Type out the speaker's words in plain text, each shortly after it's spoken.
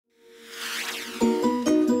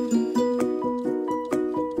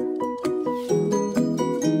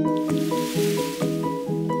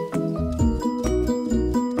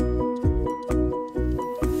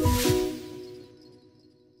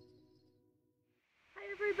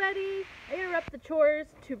everybody. I interrupt the chores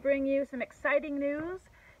to bring you some exciting news.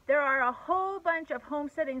 There are a whole bunch of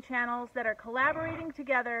homesteading channels that are collaborating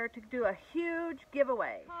together to do a huge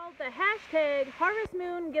giveaway called the hashtag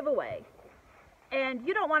harvestmoongiveaway. And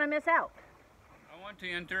you don't want to miss out. I want to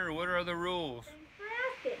enter. What are the rules? Thanks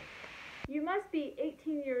for asking. You must be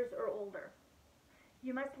 18 years or older.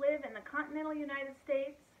 You must live in the continental United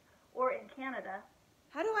States or in Canada.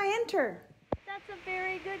 How do I enter? That's a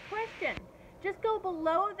very good question. Just go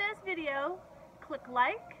below this video, click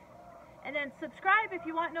like, and then subscribe if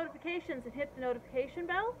you want notifications and hit the notification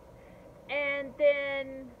bell. And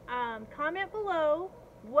then comment below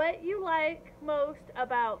what you like most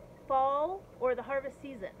about fall or the harvest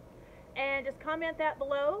season. And just comment that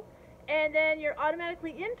below, and then you're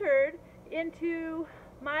automatically entered into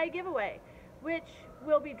my giveaway, which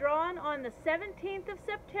will be drawn on the 17th of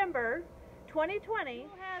September 2020. You'll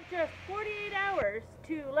have just 48 hours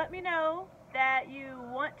to let me know that you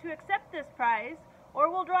want to accept this prize,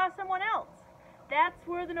 or we'll draw someone else. That's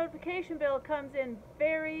where the notification bell comes in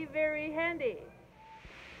very, very handy.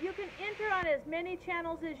 You can enter on as many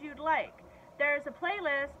channels as you'd like. There's a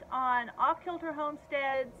playlist on Off Kilter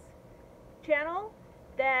Homestead's channel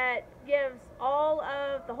that gives all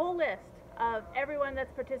of the whole list of everyone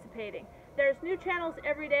that's participating. There's new channels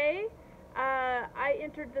every day. I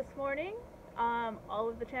entered this morning all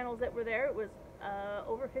of the channels that were there. It was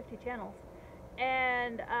over 50 channels,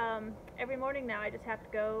 and every morning now I just have to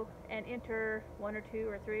go and enter 1 or 2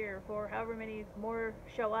 or 3 or 4, however many more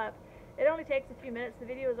show up. It only takes a few minutes. The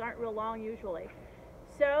videos aren't real long usually,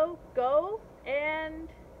 so go and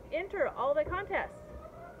enter all the contests.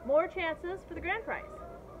 More chances for the grand prize.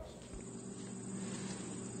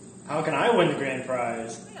 How can I win the grand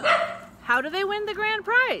prize? How do they win the grand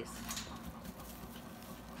prize?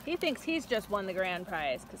 He thinks he's just won the grand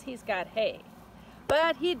prize because he's got hay,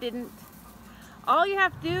 but he didn't. All you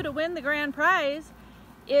have to do to win the grand prize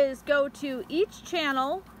is go to each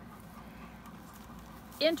channel,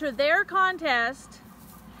 enter their contest,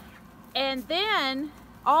 and then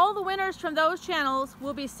all the winners from those channels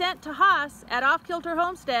will be sent to Haas at Off Kilter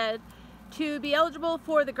Homestead to be eligible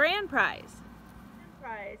for the grand prize.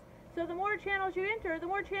 So the more channels you enter, the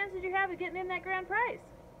more chances you have of getting in that grand prize.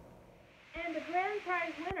 And the grand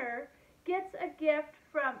prize winner gets a gift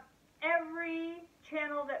from every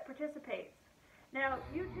channel that participates. Now,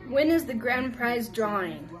 When is the grand prize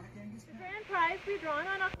drawing? The grand prize will be drawn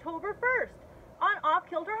on October 1st on Off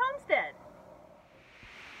Kilter Homestead.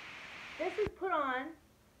 This is put on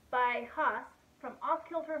by Haas from Off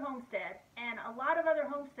Kilter Homestead and a lot of other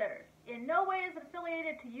homesteaders. In no way is it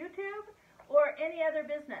affiliated to YouTube or any other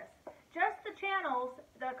business. Just the channels,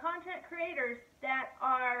 the content creators that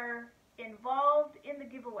are involved in the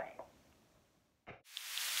giveaway.